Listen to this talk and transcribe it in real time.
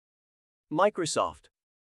Microsoft.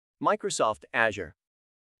 Microsoft Azure.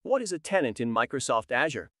 What is a tenant in Microsoft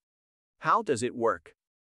Azure? How does it work?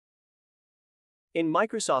 In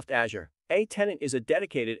Microsoft Azure, a tenant is a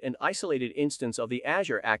dedicated and isolated instance of the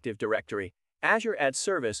Azure Active Directory, Azure Ad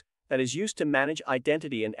Service, that is used to manage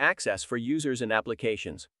identity and access for users and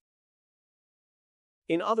applications.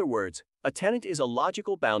 In other words, a tenant is a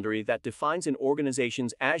logical boundary that defines an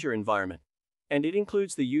organization's Azure environment, and it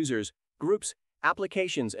includes the users, groups,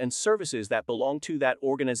 applications, and services that belong to that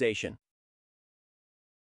organization.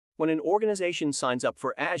 When an organization signs up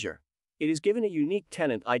for Azure, it is given a unique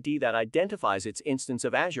tenant ID that identifies its instance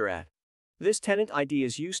of Azure Ad. This tenant ID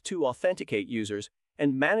is used to authenticate users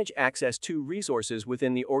and manage access to resources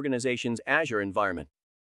within the organization's Azure environment.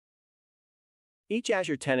 Each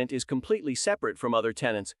Azure tenant is completely separate from other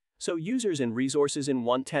tenants, so users and resources in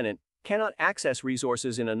one tenant cannot access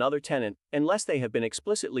resources in another tenant unless they have been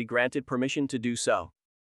explicitly granted permission to do so.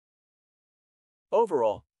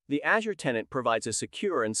 Overall, the Azure tenant provides a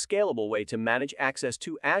secure and scalable way to manage access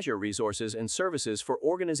to Azure resources and services for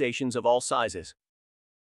organizations of all sizes.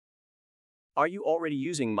 Are you already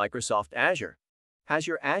using Microsoft Azure? Has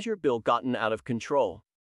your Azure bill gotten out of control?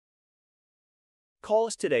 Call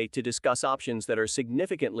us today to discuss options that are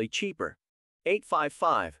significantly cheaper.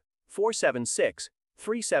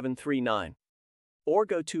 855-476-3739. Or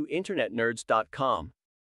go to internetnerds.com.